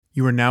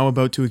You are now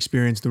about to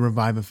experience the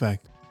Revive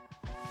Effect.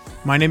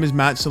 My name is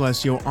Matt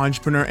Celestio,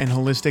 entrepreneur and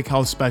holistic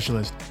health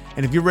specialist.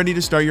 And if you're ready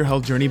to start your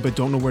health journey but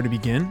don't know where to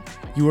begin,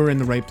 you are in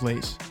the right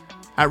place.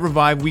 At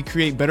Revive, we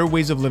create better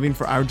ways of living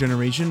for our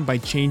generation by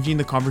changing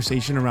the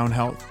conversation around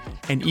health.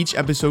 And each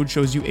episode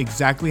shows you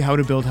exactly how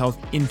to build health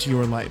into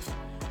your life.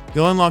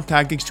 You'll unlock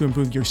tactics to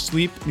improve your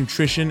sleep,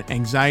 nutrition,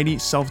 anxiety,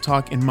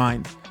 self-talk, and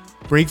mind.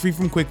 Break free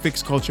from quick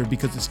fix culture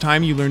because it's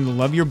time you learn to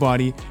love your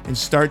body and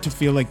start to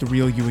feel like the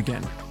real you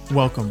again.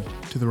 Welcome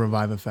to the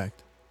Revive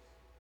Effect.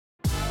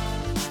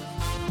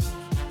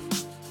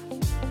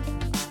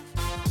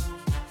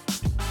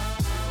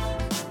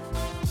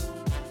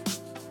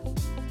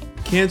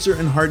 Cancer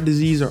and heart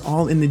disease are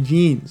all in the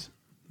genes.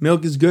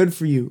 Milk is good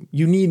for you.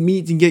 You need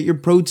meat to get your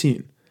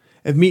protein.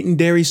 If meat and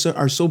dairy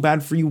are so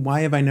bad for you,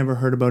 why have I never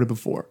heard about it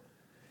before?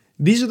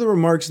 These are the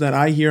remarks that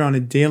I hear on a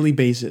daily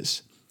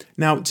basis.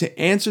 Now, to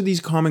answer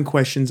these common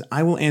questions,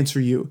 I will answer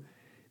you.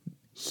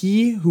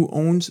 He who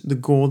owns the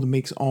gold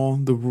makes all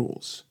the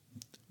rules.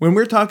 When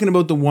we're talking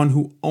about the one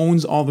who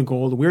owns all the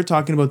gold, we're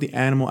talking about the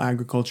animal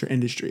agriculture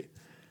industry.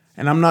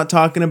 And I'm not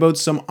talking about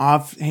some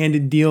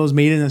offhanded deals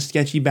made in a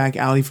sketchy back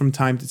alley from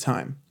time to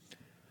time.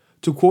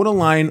 To quote a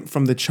line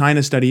from the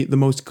China study, the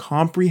most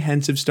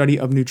comprehensive study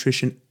of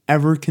nutrition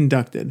ever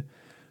conducted,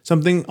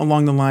 something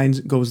along the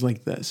lines goes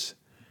like this.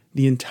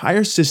 The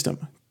entire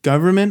system,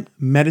 government,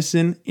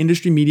 medicine,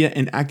 industry, media,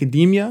 and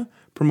academia,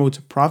 promotes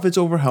profits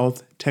over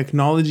health,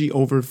 technology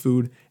over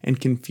food, and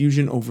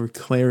confusion over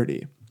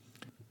clarity.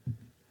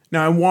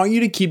 Now, I want you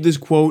to keep this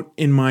quote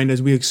in mind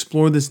as we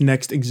explore this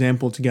next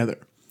example together.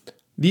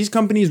 These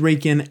companies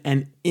rake in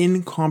an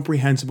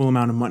incomprehensible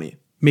amount of money,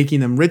 making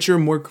them richer,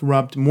 more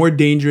corrupt, more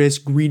dangerous,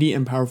 greedy,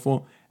 and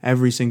powerful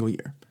every single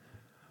year.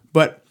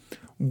 But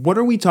what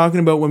are we talking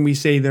about when we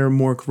say they're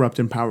more corrupt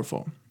and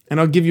powerful? And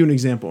I'll give you an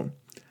example.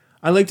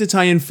 I like to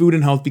tie in food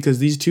and health because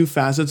these two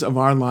facets of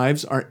our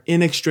lives are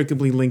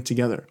inextricably linked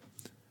together.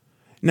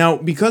 Now,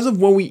 because of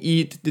what we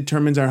eat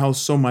determines our health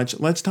so much,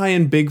 let's tie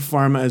in Big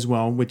Pharma as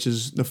well, which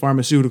is the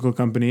pharmaceutical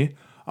company,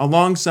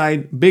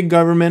 alongside big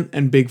government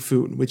and big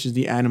food, which is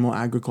the animal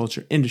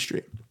agriculture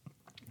industry.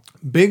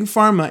 Big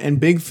Pharma and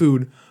big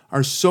food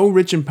are so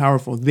rich and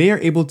powerful, they are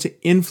able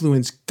to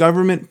influence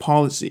government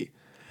policy,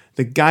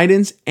 the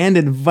guidance and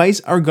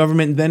advice our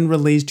government then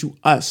relays to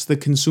us, the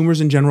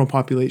consumers and general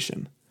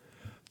population.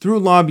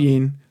 Through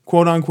lobbying,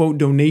 quote-unquote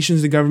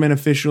donations to government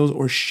officials,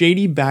 or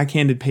shady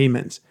backhanded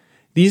payments,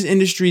 these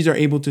industries are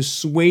able to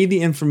sway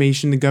the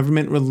information the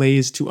government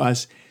relays to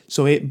us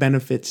so it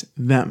benefits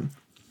them.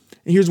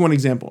 And here's one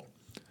example.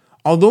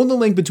 Although the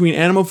link between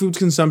animal foods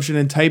consumption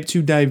and type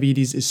 2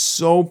 diabetes is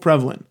so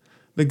prevalent,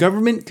 the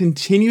government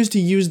continues to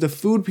use the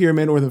food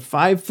pyramid, or the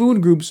 5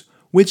 food groups,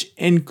 which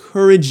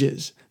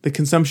encourages the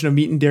consumption of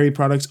meat and dairy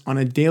products on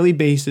a daily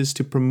basis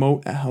to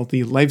promote a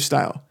healthy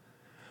lifestyle.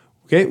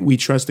 Okay, we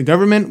trust the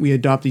government, we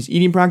adopt these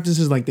eating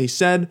practices like they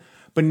said,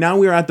 but now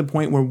we are at the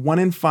point where 1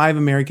 in 5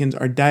 Americans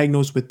are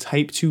diagnosed with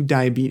type 2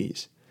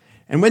 diabetes.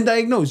 And when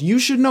diagnosed, you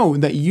should know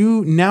that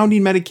you now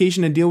need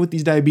medication to deal with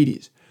these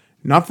diabetes.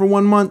 Not for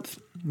 1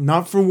 month,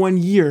 not for 1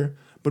 year,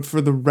 but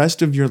for the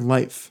rest of your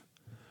life.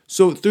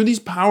 So through these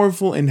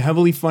powerful and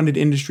heavily funded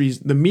industries,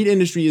 the meat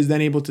industry is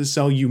then able to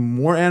sell you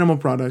more animal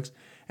products,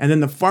 and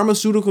then the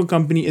pharmaceutical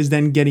company is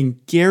then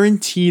getting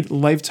guaranteed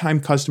lifetime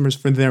customers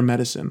for their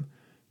medicine.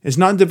 It's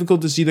not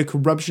difficult to see the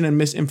corruption and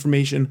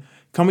misinformation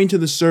coming to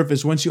the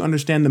surface once you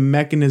understand the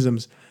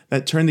mechanisms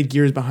that turn the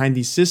gears behind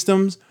these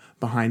systems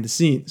behind the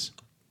scenes.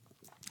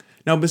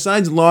 Now,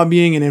 besides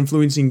lobbying and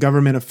influencing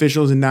government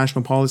officials and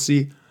national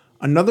policy,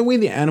 another way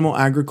the animal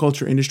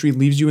agriculture industry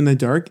leaves you in the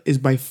dark is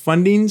by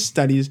funding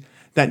studies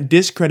that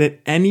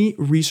discredit any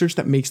research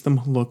that makes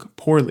them look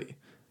poorly.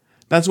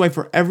 That's why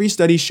for every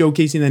study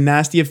showcasing the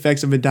nasty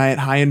effects of a diet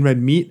high in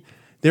red meat,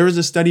 there is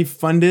a study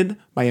funded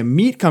by a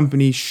meat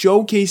company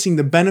showcasing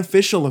the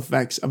beneficial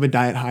effects of a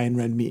diet high in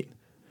red meat.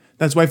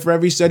 That's why for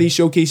every study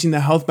showcasing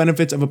the health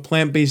benefits of a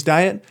plant-based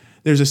diet,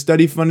 there's a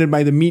study funded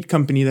by the meat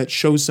company that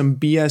shows some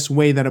BS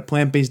way that a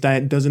plant-based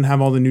diet doesn't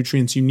have all the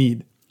nutrients you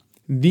need.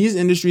 These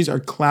industries are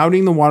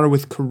clouding the water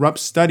with corrupt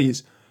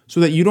studies so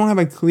that you don't have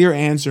a clear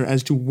answer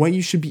as to what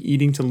you should be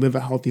eating to live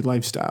a healthy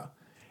lifestyle.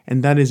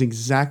 And that is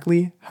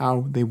exactly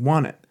how they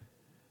want it.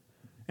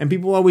 And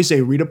people always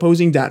say, read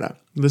opposing data,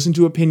 listen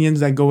to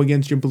opinions that go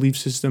against your belief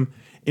system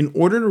in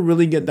order to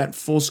really get that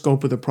full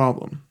scope of the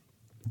problem.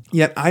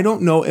 Yet I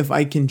don't know if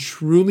I can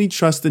truly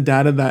trust the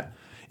data that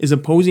is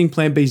opposing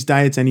plant-based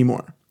diets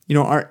anymore.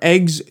 Are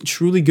eggs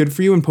truly good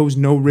for you and pose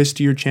no risk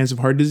to your chance of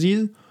heart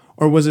disease?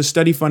 Or was a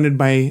study funded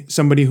by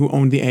somebody who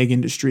owned the egg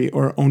industry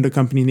or owned a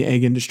company in the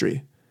egg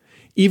industry?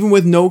 Even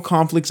with no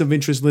conflicts of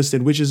interest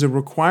listed, which is a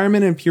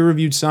requirement in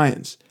peer-reviewed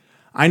science,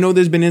 I know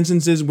there's been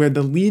instances where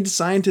the lead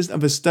scientist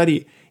of a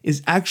study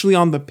is actually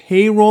on the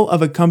payroll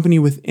of a company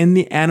within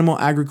the animal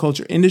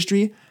agriculture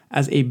industry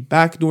as a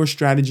backdoor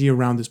strategy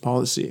around this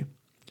policy.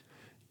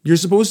 You're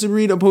supposed to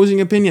read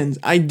opposing opinions.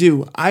 I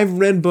do. I've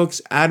read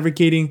books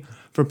advocating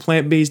for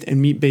plant-based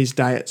and meat-based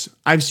diets.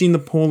 I've seen the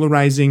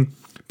polarizing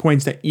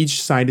points that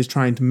each side is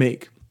trying to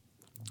make.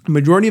 A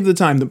majority of the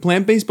time, the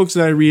plant-based books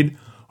that I read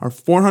are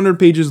 400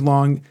 pages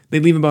long. They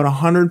leave about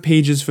 100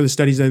 pages for the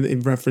studies that they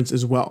reference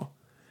as well.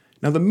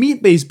 Now, the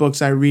meat-based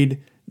books I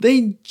read,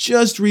 they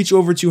just reach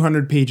over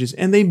 200 pages,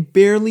 and they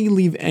barely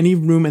leave any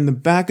room in the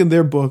back of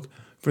their book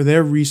for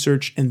their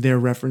research and their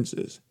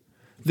references.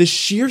 The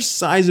sheer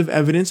size of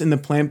evidence in the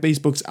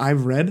plant-based books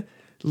I've read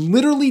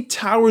literally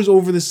towers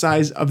over the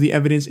size of the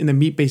evidence in the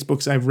meat-based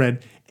books I've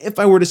read if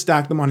I were to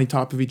stack them on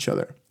top of each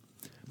other.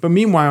 But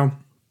meanwhile,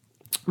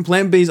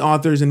 plant-based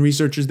authors and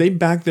researchers, they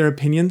back their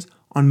opinions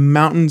on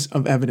mountains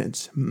of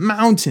evidence.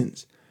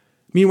 Mountains.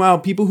 Meanwhile,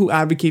 people who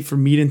advocate for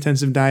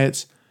meat-intensive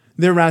diets,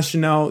 their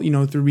rationale,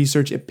 through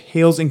research, it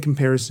pales in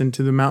comparison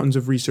to the mountains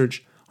of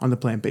research on the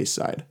plant-based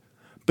side.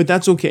 But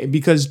that's okay,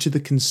 because to the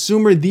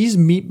consumer, these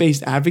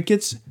meat-based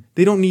advocates,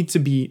 they don't need to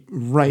be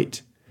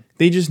right.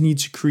 They just need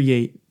to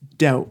create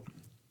doubt.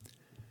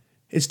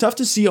 It's tough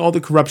to see all the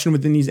corruption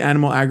within these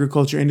animal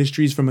agriculture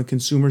industries from a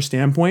consumer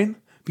standpoint,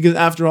 because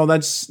after all,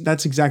 that's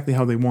exactly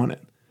how they want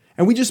it.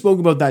 And we just spoke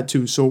about that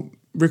too, so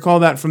recall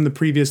that from the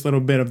previous little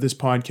bit of this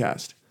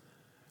podcast.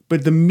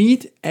 But the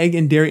meat, egg,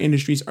 and dairy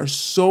industries are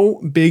so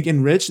big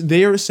and rich,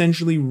 they are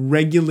essentially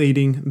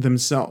regulating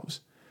themselves.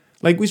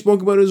 Like we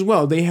spoke about as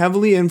well, they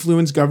heavily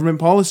influence government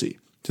policy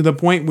to the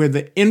point where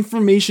the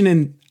information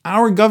in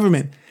our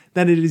government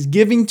that it is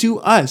giving to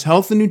us,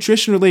 health and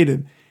nutrition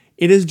related,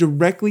 it is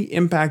directly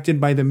impacted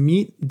by the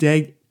meat,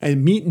 dairy,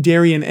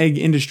 and egg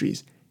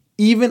industries,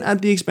 even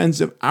at the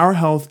expense of our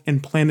health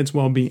and planet's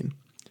well-being.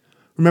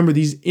 Remember,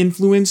 these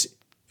industries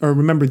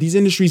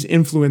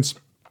influence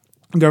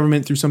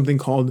government through something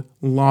called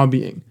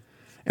lobbying.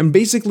 And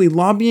basically,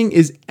 lobbying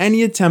is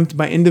any attempt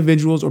by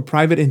individuals or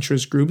private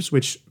interest groups,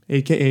 which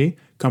aka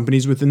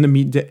companies within the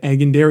meat,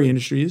 egg, and dairy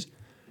industries,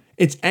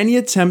 it's any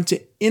attempt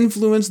to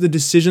influence the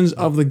decisions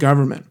of the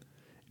government.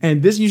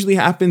 And this usually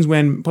happens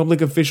when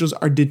public officials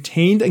are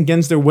detained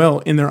against their will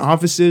in their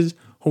offices,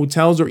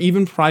 hotels, or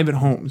even private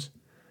homes.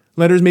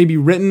 Letters may be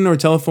written or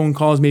telephone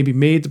calls may be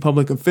made to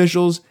public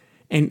officials,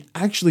 and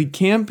actually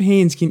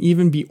campaigns can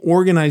even be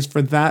organized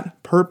for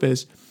that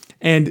purpose,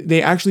 and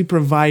they actually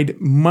provide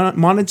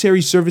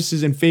monetary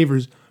services and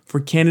favors for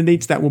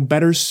candidates that will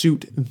better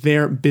suit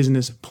their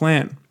business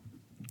plan.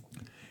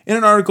 In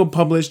an article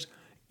published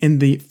in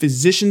the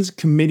Physicians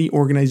Committee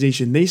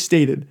organization, they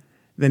stated,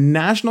 the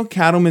National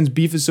Cattlemen's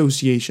Beef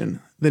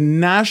Association, the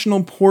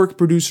National Pork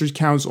Producers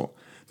Council,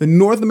 the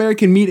North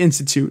American Meat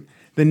Institute,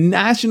 the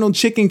National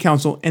Chicken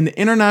Council, and the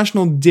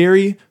International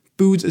Dairy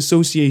Foods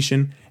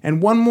Association,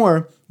 and one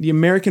more, the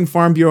American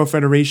Farm Bureau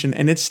Federation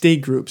and its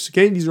state groups.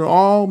 Okay, these are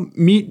all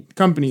meat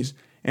companies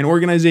and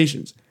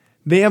organizations.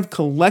 They have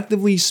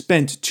collectively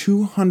spent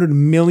 $200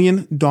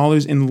 million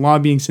in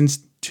lobbying since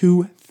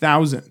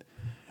 2000.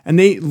 And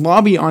they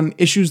lobby on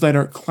issues that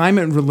are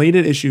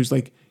climate-related issues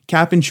like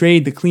cap and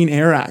trade, the Clean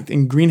Air Act,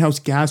 and greenhouse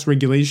gas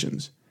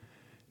regulations.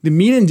 The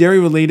meat and dairy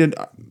related,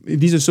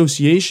 these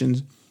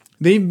associations,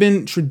 they've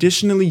been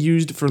traditionally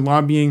used for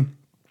lobbying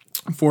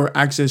for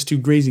access to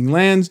grazing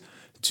lands,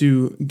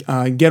 to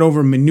get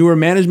over manure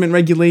management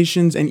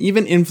regulations, and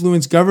even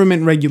influence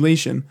government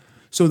regulation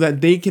so that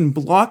they can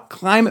block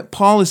climate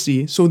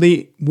policy so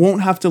they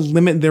won't have to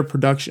limit their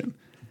production.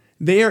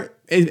 They are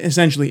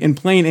essentially, in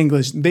plain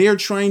English, they are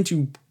trying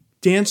to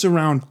dance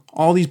around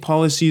all these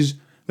policies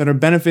that are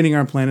benefiting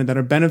our planet, that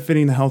are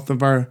benefiting the health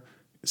of our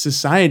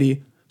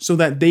society, so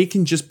that they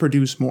can just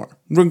produce more,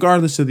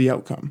 regardless of the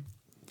outcome.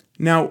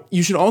 Now,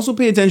 you should also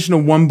pay attention to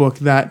one book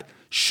that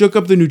shook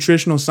up the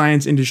nutritional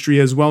science industry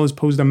as well as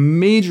posed a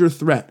major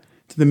threat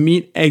to the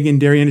meat, egg, and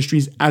dairy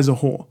industries as a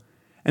whole.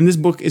 And this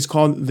book is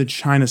called The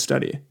China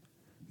Study.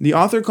 The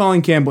author,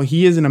 Colin Campbell,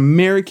 he is an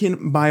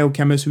American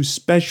biochemist who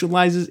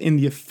specializes in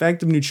the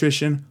effect of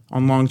nutrition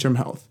on long-term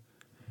health.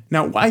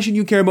 Now, why should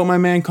you care about my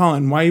man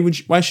Colin?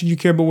 Why should you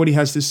care about what he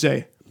has to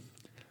say?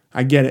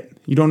 I get it.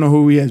 You don't know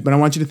who he is, but I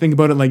want you to think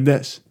about it like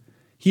this.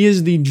 He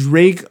is the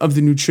Drake of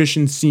the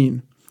nutrition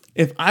scene.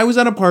 If I was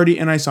at a party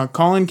and I saw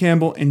Colin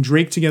Campbell and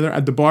Drake together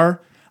at the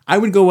bar, I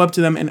would go up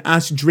to them and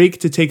ask Drake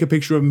to take a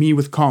picture of me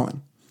with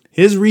Colin.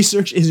 His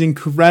research is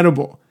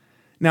incredible.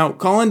 Now,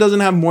 Colin doesn't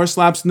have more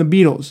slaps than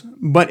the Beatles,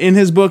 but in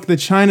his book, The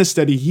China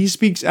Study, he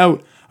speaks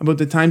out about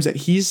the times that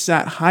he's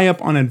sat high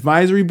up on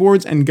advisory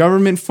boards and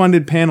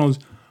government-funded panels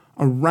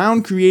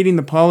around creating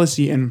the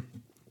policy and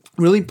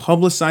really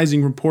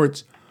publicizing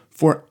reports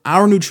for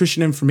our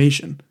nutrition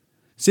information.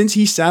 Since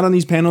he sat on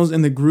these panels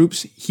in the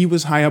groups, he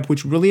was high up,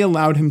 which really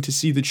allowed him to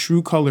see the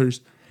true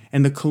colors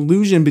and the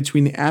collusion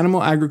between the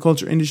animal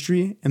agriculture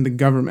industry and the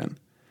government.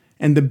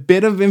 And the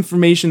bit of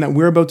information that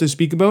we're about to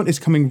speak about is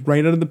coming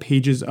right out of the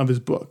pages of his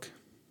book.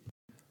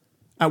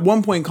 At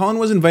one point, Colin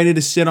was invited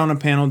to sit on a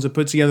panel to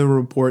put together a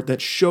report that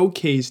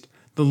showcased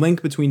the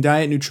link between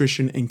diet,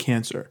 nutrition, and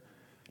cancer.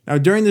 Now,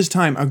 during this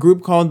time, a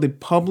group called the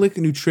Public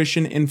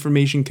Nutrition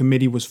Information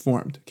Committee was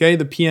formed, the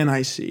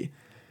PNIC.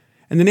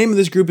 And the name of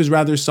this group is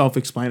rather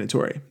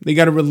self-explanatory. They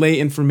got to relay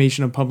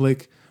information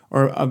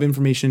of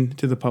information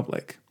to the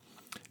public.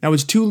 Now,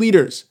 its two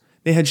leaders,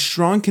 they had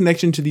strong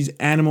connection to these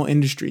animal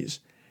industries,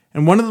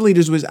 And one of the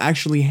leaders was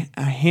actually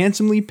a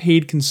handsomely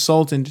paid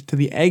consultant to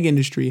the egg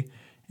industry,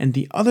 and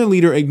the other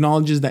leader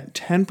acknowledges that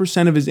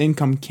 10% of his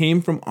income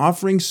came from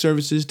offering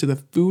services to the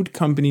food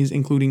companies,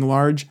 including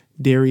large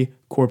dairy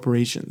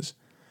corporations.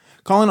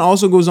 Colin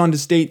also goes on to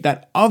state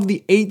that of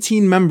the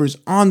 18 members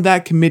on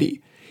that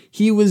committee,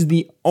 he was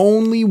the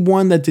only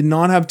one that did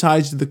not have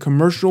ties to the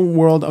commercial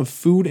world of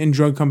food and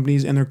drug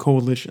companies and their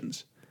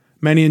coalitions.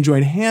 Many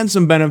enjoyed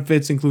handsome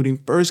benefits, including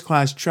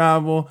first-class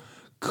travel,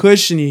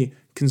 cushiony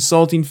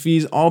consulting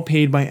fees, all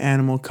paid by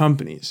animal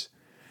companies.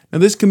 Now,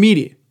 this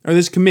committee,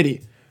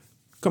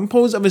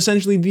 composed of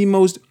essentially the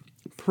most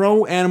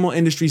pro-animal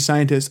industry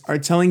scientists, are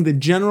telling the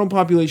general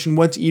population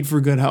what to eat for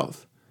good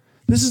health.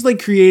 This is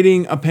like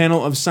creating a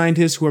panel of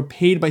scientists who are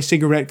paid by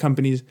cigarette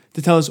companies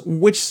to tell us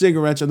which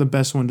cigarettes are the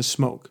best one to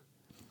smoke.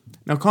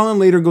 Now, Colin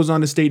later goes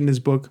on to state in his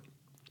book,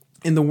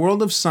 in the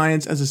world of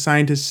science, as a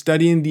scientist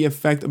studying the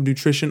effect of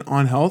nutrition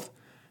on health,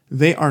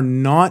 they are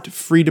not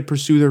free to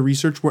pursue their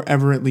research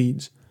wherever it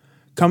leads,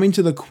 coming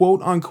to the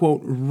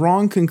quote-unquote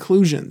wrong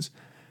conclusions,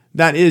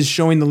 that is,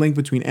 showing the link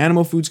between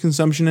animal foods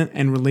consumption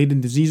and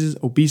related diseases,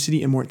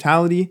 obesity, and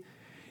mortality.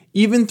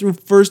 Even through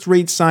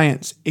first-rate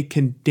science, it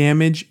can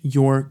damage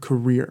your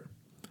career.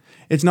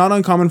 It's not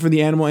uncommon for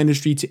the animal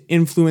industry to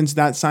influence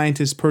that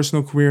scientist's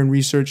personal career and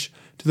research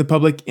to the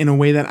public in a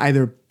way that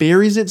either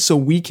buries it so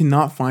we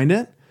cannot find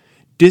it,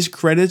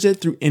 discredits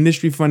it through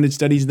industry-funded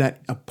studies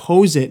that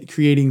oppose it,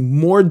 creating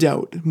more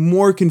doubt,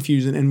 more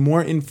confusion, and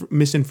more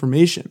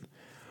misinformation.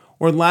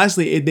 Or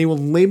lastly, they will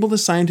label the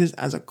scientist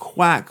as a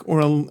quack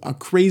or a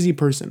crazy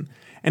person,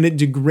 and it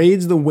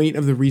degrades the weight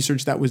of the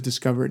research that was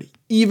discovered,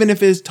 even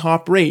if it's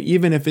top rate,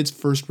 even if it's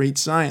first rate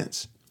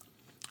science.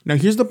 Now,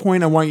 here's the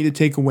point I want you to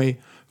take away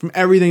from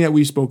everything that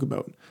we spoke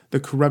about, the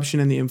corruption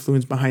and the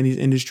influence behind these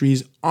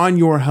industries on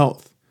your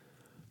health.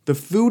 The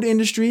food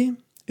industry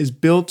is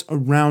built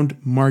around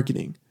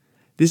marketing.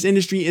 This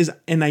industry is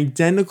an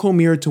identical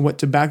mirror to what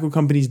tobacco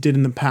companies did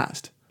in the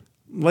past.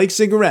 Like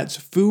cigarettes,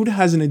 food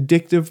has an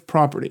addictive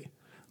property,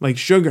 like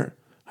sugar,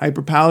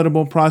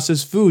 hyperpalatable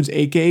processed foods,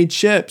 aka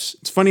chips.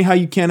 It's funny how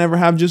you can't ever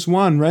have just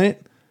one,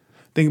 right?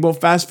 Think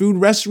about fast food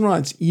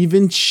restaurants,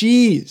 even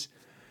cheese.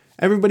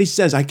 Everybody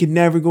says, I could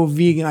never go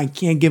vegan, I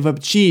can't give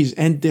up cheese,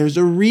 and there's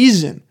a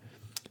reason.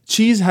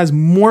 Cheese has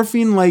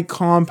morphine-like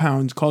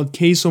compounds called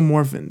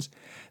casomorphins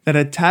that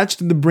attach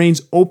to the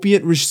brain's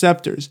opiate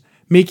receptors,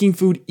 making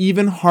food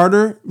even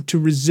harder to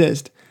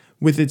resist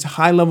with its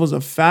high levels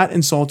of fat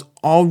and salt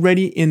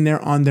already in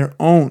there on their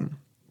own.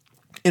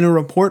 In a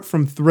report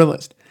from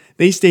Thrillist,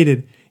 they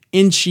stated,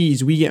 in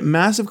cheese, we get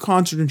massive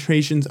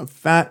concentrations of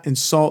fat and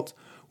salt,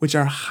 which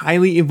our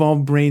highly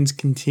evolved brains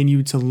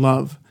continue to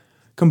love.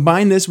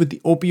 Combine this with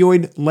the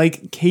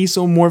opioid-like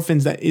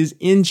casomorphins that is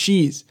in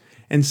cheese,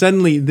 and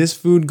suddenly this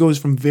food goes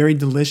from very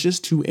delicious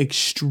to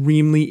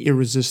extremely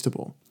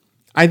irresistible.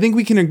 I think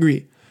we can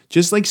agree,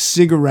 just like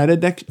cigarette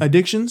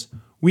addictions,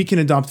 we can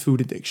adopt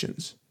food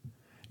addictions.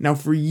 Now,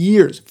 for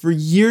years,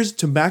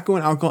 tobacco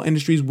and alcohol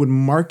industries would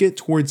market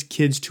towards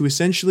kids to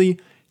essentially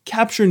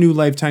capture new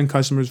lifetime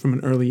customers from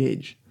an early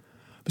age.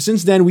 But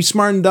since then, we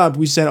smartened up.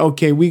 We said,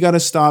 okay, we got to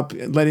stop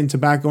letting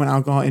tobacco and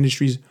alcohol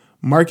industries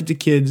market to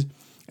kids,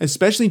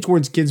 especially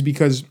towards kids,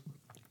 because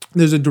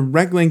there's a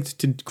direct link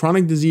to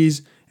chronic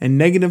disease and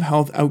negative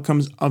health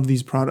outcomes of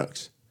these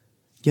products.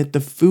 Yet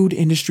the food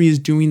industry is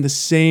doing the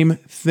same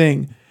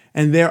thing,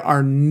 and there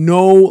are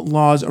no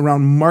laws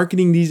around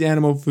marketing these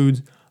animal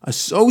foods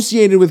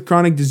associated with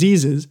chronic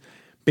diseases.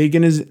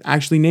 Bacon is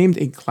actually named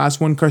a class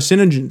 1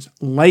 carcinogen,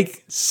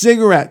 like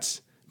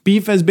cigarettes.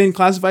 Beef has been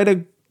classified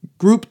a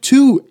group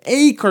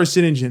 2A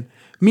carcinogen,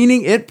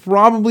 meaning it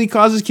probably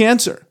causes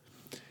cancer.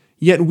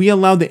 Yet we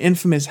allow the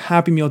infamous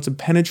Happy Meal to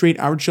penetrate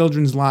our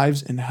children's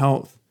lives and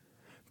health.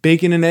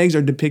 Bacon and eggs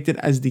are depicted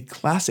as the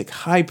classic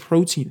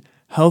high-protein,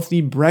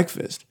 healthy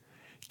breakfast.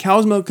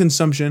 Cow's milk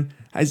consumption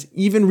has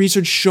even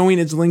research showing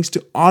its links to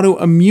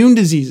autoimmune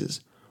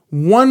diseases.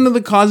 One of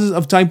the causes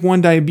of type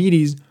 1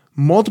 diabetes,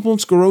 multiple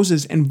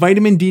sclerosis, and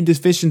vitamin D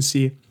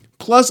deficiency,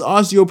 plus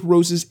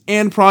osteoporosis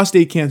and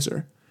prostate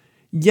cancer.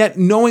 Yet,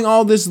 knowing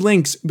all this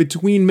links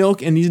between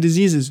milk and these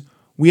diseases,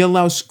 we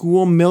allow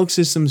school milk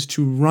systems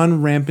to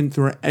run rampant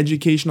through our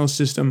educational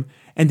system,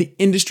 and the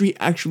industry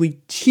actually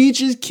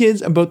teaches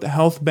kids about the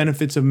health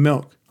benefits of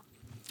milk.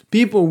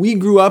 People, we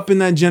grew up in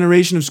that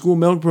generation of school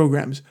milk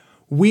programs.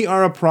 We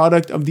are a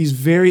product of these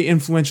very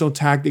influential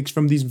tactics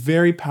from these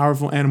very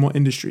powerful animal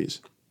industries.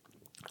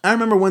 I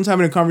remember once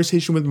having a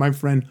conversation with my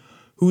friend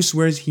who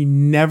swears he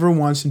never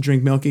wants to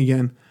drink milk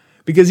again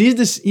because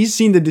he's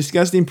seen the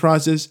disgusting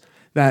process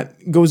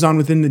that goes on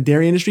within the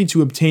dairy industry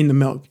to obtain the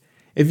milk.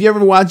 If you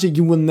ever watch it,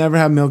 you will never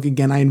have milk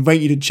again. I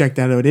invite you to check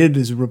that out. It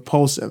is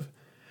repulsive.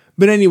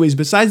 But anyways,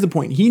 besides the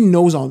point, he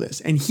knows all this.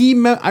 And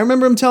I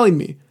remember him telling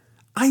me,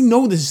 I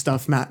know this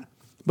stuff, Matt,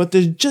 but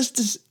there's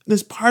just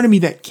this part of me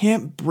that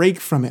can't break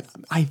from it.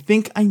 I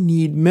think I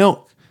need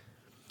milk.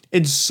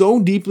 It's so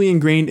deeply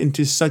ingrained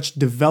into such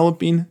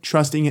developing,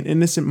 trusting, and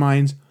innocent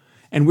minds,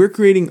 and we're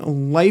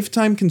creating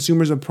lifetime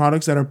consumers of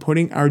products that are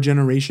putting our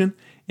generation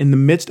in the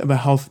midst of a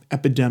health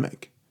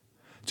epidemic.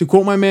 To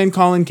quote my man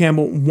Colin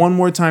Campbell one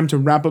more time to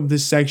wrap up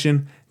this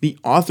section, the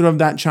author of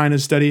that China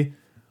study,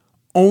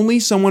 only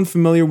someone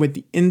familiar with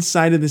the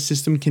inside of the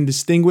system can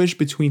distinguish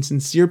between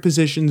sincere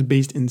positions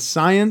based in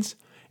science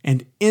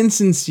and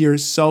insincere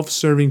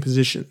self-serving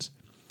positions.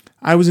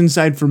 I was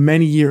inside for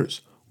many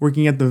years,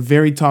 working at the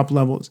very top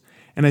levels,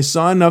 and I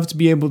saw enough to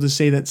be able to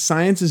say that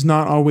science is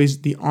not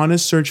always the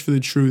honest search for the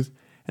truth,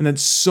 and that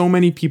so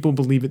many people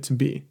believe it to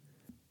be.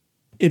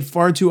 It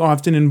far too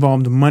often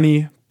involved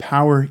money,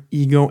 power,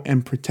 ego,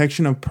 and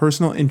protection of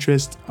personal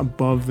interest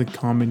above the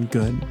common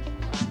good.